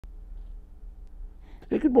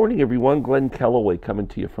Hey, good morning, everyone. Glenn Kellaway coming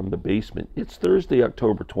to you from the basement. It's Thursday,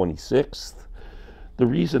 October 26th. The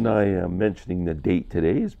reason I am mentioning the date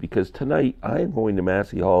today is because tonight I am going to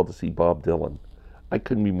Massey Hall to see Bob Dylan. I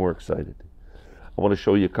couldn't be more excited. I want to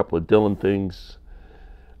show you a couple of Dylan things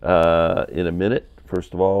in a minute.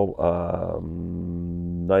 First of all,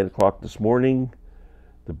 9 o'clock this morning,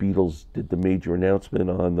 the Beatles did the major announcement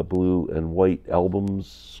on the blue and white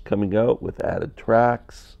albums coming out with added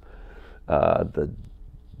tracks. The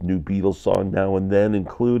new Beatles song Now and Then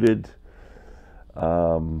included.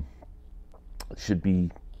 Should be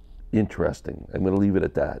interesting. I'm going to leave it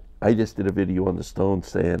at that. I just did a video on the Stones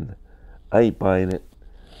saying I ain't buying it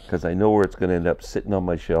because I know where it's going to end up, sitting on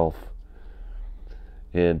my shelf.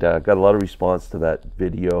 And got a lot of response to that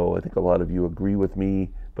video. I think a lot of you agree with me,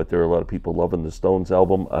 but there are a lot of people loving the Stones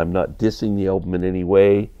album. I'm not dissing the album in any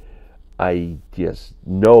way. I just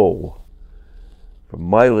know from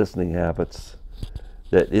my listening habits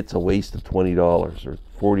that it's a waste of $20 or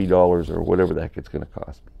 $40 or whatever the heck it's going to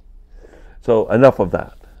cost me. So enough of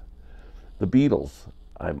that. The Beatles,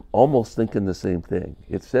 I'm almost thinking the same thing.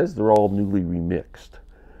 It says they're all newly remixed.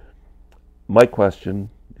 My question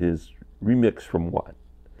is, remixed from what?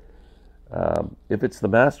 If it's the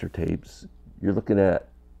master tapes, you're looking at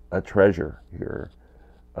a treasure here.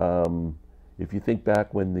 If you think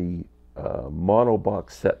back when the mono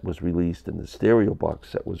box set was released and the stereo box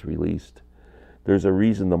set was released, there's a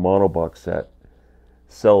reason the mono box set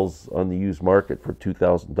sells on the used market for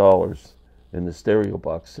 $2,000, and the stereo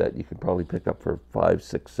box set you can probably pick up for $500,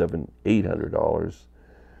 $600, $700, $800,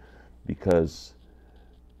 because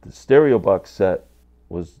the stereo box set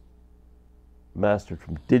was mastered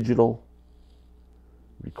from digital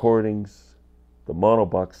recordings. The mono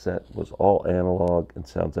box set was all analog and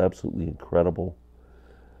sounds absolutely incredible.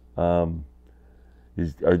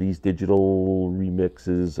 Are these digital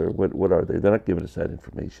remixes, or what are they? They're not giving us that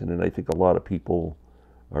information, and I think a lot of people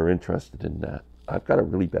are interested in that. I've got a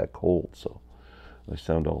really bad cold, so I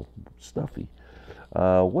sound all stuffy.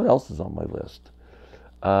 What else is on my list?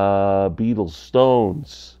 Beatles,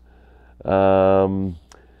 Stones.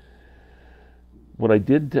 When I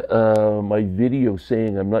did my video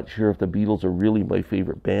saying I'm not sure if the Beatles are really my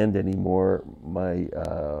favorite band anymore, my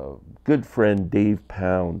good friend Dave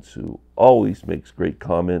Pounds, who always makes great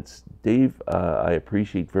comments. Dave, I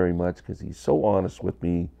appreciate very much because he's so honest with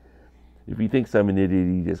me. If he thinks I'm an idiot,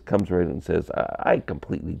 he just comes right and says, I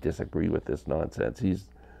completely disagree with this nonsense. He's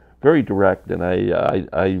very direct, and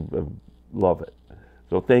I love it.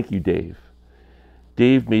 So thank you, Dave.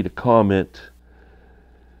 Dave made a comment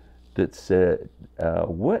that said,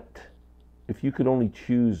 what if you could only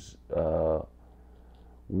choose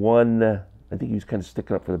one, I think he was kind of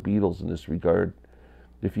sticking up for the Beatles in this regard,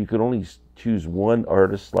 if you could only choose one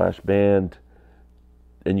artist / band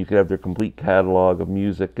and you could have their complete catalog of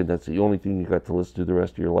music and that's the only thing you got to listen to the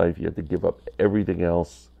rest of your life, you had to give up everything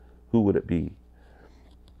else, who would it be?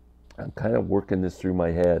 I'm kind of working this through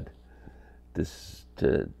my head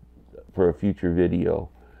for a future video.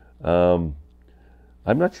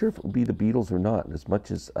 I'm not sure if it would be the Beatles or not, as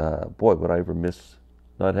much as, boy, would I ever miss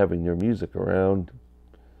not having their music around.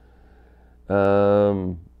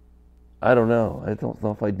 I don't know. I don't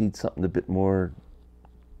know if I'd need something a bit more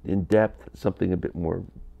in-depth, something a bit more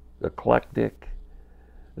eclectic.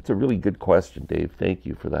 It's a really good question, Dave. Thank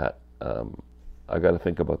you for that. I got to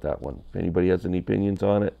think about that one. If anybody has any opinions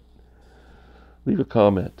on it, leave a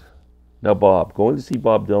comment. Now, Bob, going to see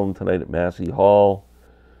Bob Dylan tonight at Massey Hall.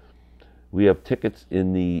 We have tickets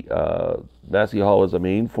in the Massey Hall is a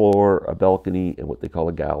main floor, a balcony, and what they call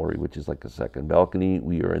a gallery, which is like a second balcony.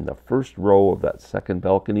 We are in the first row of that second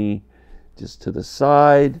balcony, just to the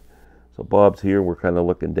side. So Bob's here. We're kind of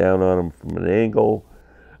looking down on him from an angle.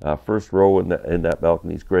 First row in that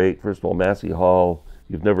balcony is great. First of all, Massey Hall,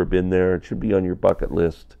 you've never been there. It should be on your bucket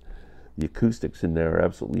list. The acoustics in there are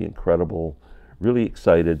absolutely incredible. Really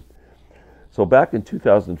excited. So back in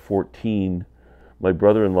 2014, my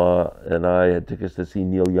brother-in-law and I had tickets to see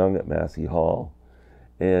Neil Young at Massey Hall.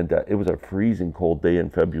 And it was a freezing cold day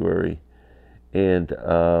in February. And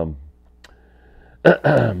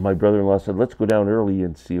my brother-in-law said, let's go down early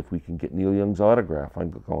and see if we can get Neil Young's autograph.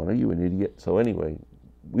 I'm going, are you an idiot? So anyway,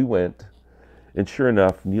 we went. And sure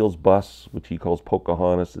enough, Neil's bus, which he calls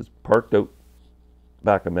Pocahontas, is parked out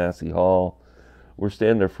back of Massey Hall. We're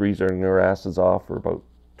standing there freezing our asses off for about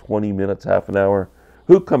 20 minutes, half an hour.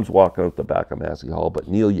 Who comes walking out the back of Massey Hall but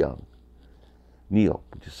Neil Young? Neil,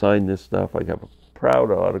 would you sign this stuff? I have a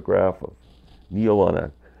proud autograph of Neil on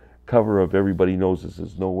a cover of Everybody Knows This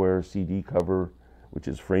Is Nowhere CD cover, which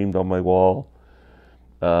is framed on my wall.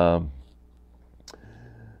 So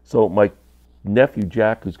my nephew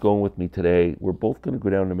Jack, who's going with me today, we're both going to go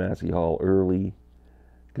down to Massey Hall early.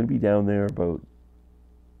 Going to be down there about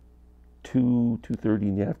 2:30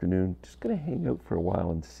 in the afternoon. Just going to hang out for a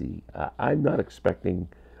while and see. I'm not expecting,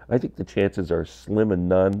 I think the chances are slim and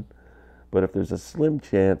none, but if there's a slim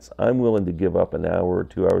chance, I'm willing to give up an hour or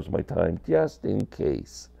 2 hours of my time just in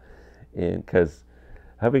case. And because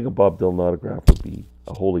having a Bob Dylan autograph would be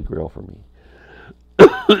a holy grail for me.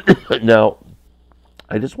 Now,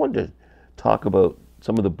 I just wanted to talk about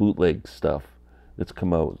some of the bootleg stuff that's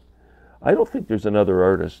come out. I don't think there's another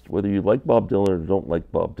artist, whether you like Bob Dylan or don't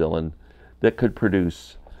like Bob Dylan, that could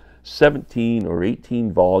produce 17 or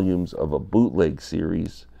 18 volumes of a bootleg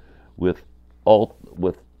series with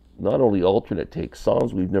not only alternate takes,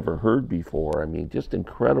 songs we've never heard before. I mean, just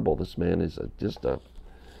incredible. This man is just a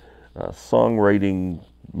songwriting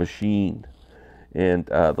machine. And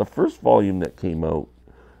the first volume that came out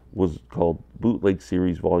was called Bootleg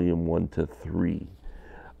Series Volume 1 to 3.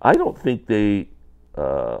 I don't think they,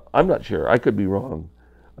 I'm not sure, I could be wrong.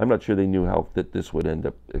 I'm not sure they knew how that this would end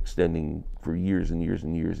up extending for years and years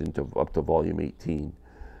and years into up to Volume 18.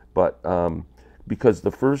 But because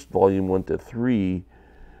the first Volume 1 to 3,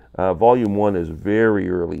 Volume 1 is very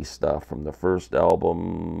early stuff from the first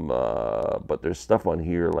album, but there's stuff on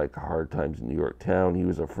here like Hard Times in New York Town, He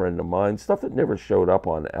Was a Friend of Mine, stuff that never showed up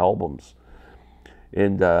on albums.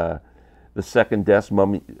 And the second disc,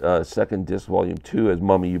 Volume 2, has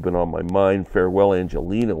Mummy, You've Been on My Mind, Farewell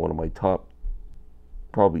Angelina, one of my top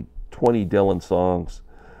probably 20 Dylan songs.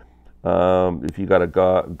 If You Gotta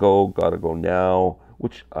Go, Gotta Go Now,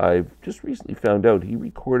 which I've just recently found out he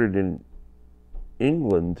recorded in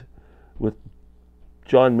England with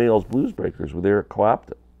John Mayall's Blues Breakers with Eric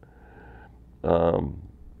Clapton.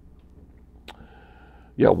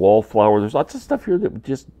 Wallflower. There's lots of stuff here that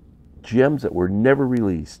just gems that were never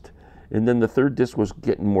released. And then the third disc was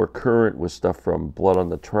getting more current with stuff from Blood on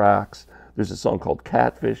the Tracks. There's a song called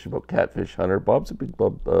Catfish about Catfish Hunter. Bob's a big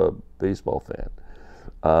baseball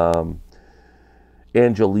fan.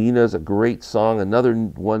 Angelina's a great song. Another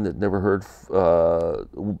one that never heard,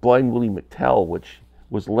 Blind Willie McTell, which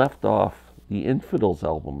was left off the Infidels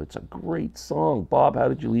album. It's a great song. Bob, how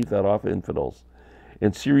did you leave that off Infidels?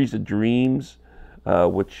 And Series of Dreams,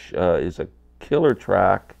 which is a killer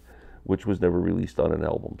track, which was never released on an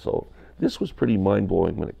album. So this was pretty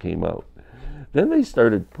mind-blowing when it came out. Then they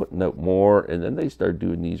started putting out more, and then they started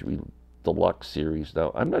doing these deluxe series.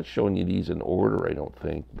 Now, I'm not showing you these in order, I don't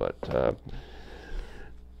think, but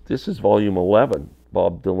this is Volume 11,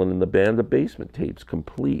 Bob Dylan and the Band, The Basement Tapes,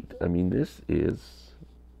 complete. I mean, this is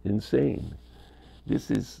insane. This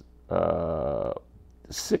is 6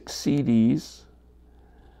 CDs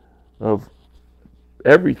of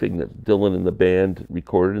everything that Dylan and the band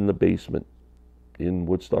recorded in the basement in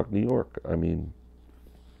Woodstock, New York. I mean,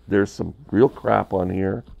 there's some real crap on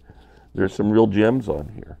here. There's some real gems on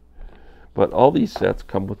here. But all these sets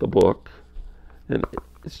come with a book, and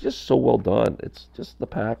it's just so well done. It's just the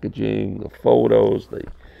packaging, the photos, the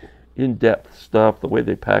in-depth stuff, the way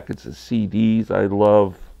they package the CDs, I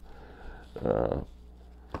love.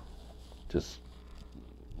 Just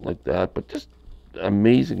like that, but just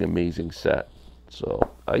amazing, amazing set. So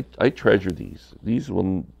I treasure these. These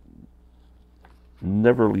will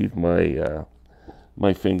never leave my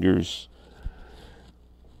my fingers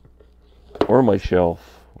or my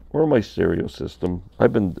shelf or my stereo system.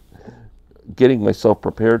 I've been getting myself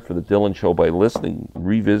prepared for the Dylan show by listening,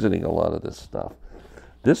 revisiting a lot of this stuff.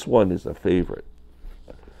 This one is a favorite.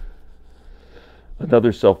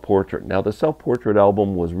 Another self-portrait. Now, the self-portrait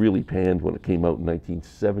album was really panned when it came out in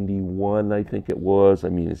 1971, I think it was. I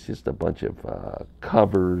mean, it's just a bunch of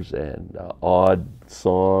covers and odd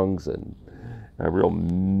songs and a real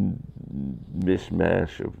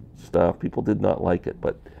mishmash of stuff. People did not like it,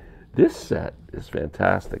 but this set is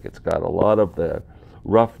fantastic. It's got a lot of the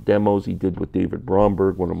rough demos he did with David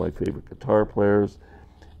Bromberg, one of my favorite guitar players.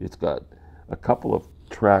 It's got a couple of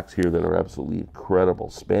tracks here that are absolutely incredible.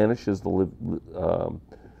 Spanish is the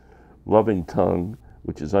Loving Tongue,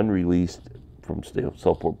 which is unreleased from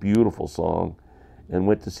Self-Port. Beautiful song. And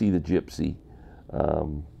Went to See the Gypsy.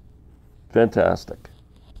 Fantastic.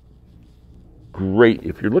 Great.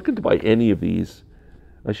 If you're looking to buy any of these,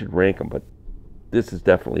 I should rank them, but this is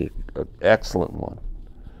definitely an excellent one.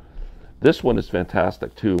 This one is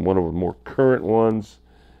fantastic too. One of the more current ones.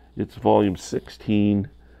 It's volume 16.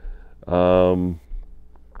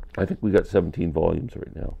 I think we got 17 volumes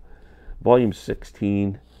right now. Volume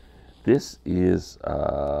 16. This is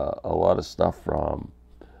a lot of stuff from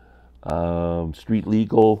Street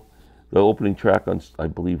Legal. The opening track on, I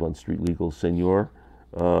believe, on Street Legal, Senor.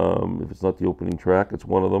 If it's not the opening track, it's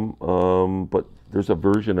one of them. But there's a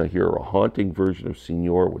version I hear, a haunting version of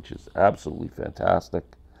Senor, which is absolutely fantastic.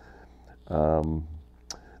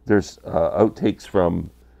 There's outtakes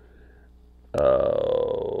from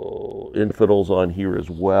Infidels on here as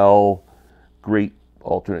well. Great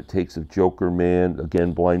alternate takes of Joker Man.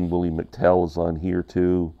 Again, Blind Willie McTell is on here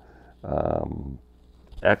too.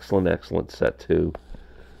 Excellent set too.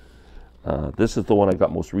 This is the one I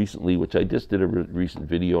got most recently, which I just did a recent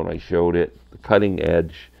video and I showed it. The Cutting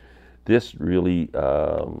Edge. This really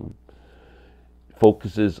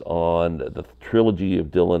focuses on the trilogy of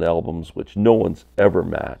Dylan albums, which no one's ever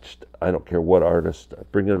matched. I don't care what artist.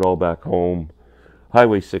 Bringing It All Back Home,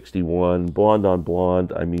 Highway 61, Blonde on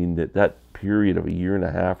Blonde. I mean, that period of a year and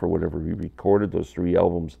a half or whatever he recorded those 3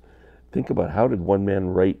 albums. Think about how did one man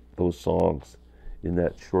write those songs in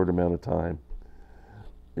that short amount of time.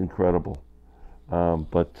 Incredible.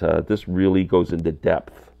 But this really goes into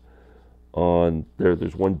depth on there.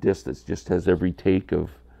 There's one disc that just has every take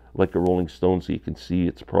of Like a Rolling Stone, so you can see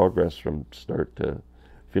its progress from start to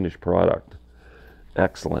finished product.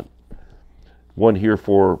 Excellent. One here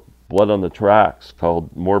for Blood on the Tracks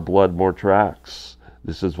called More Blood, More Tracks.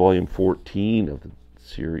 This is volume 14 of the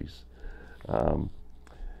series.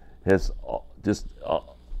 Has just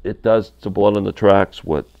it does to Blood on the Tracks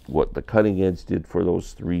what the Cutting Edge did for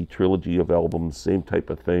those 3 trilogy of albums. Same type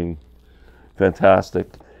of thing. Fantastic.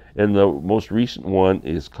 And the most recent one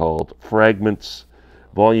is called Fragments,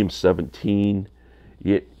 volume 17.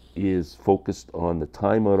 It is focused on the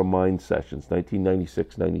Time Out of Mind sessions,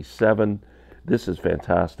 1996-97. This is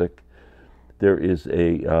fantastic. There is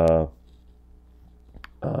a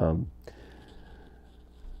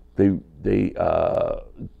they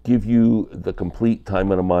give you the complete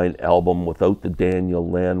Time Out of Mind album without the Daniel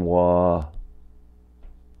Lanois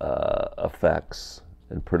effects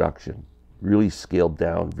and production. Really scaled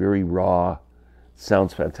down, very raw.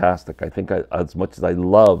 Sounds fantastic. I think as much as I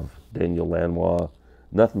love Daniel Lanois,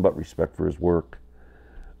 nothing but respect for his work.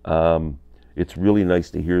 It's really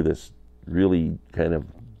nice to hear this really kind of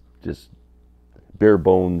just bare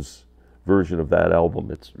bones version of that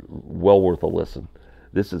album. It's well worth a listen.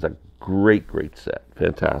 This is a great set.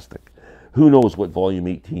 Fantastic. Who knows what volume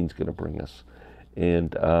 18 is going to bring us.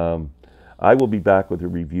 And I will be back with a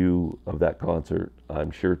review of that concert,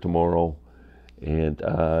 I'm sure, tomorrow. And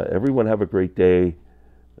everyone have a great day.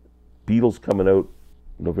 Beatles coming out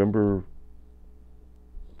November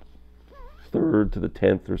 3rd to the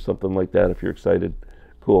 10th or something like that if you're excited.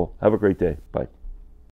 Cool. Have a great day. Bye.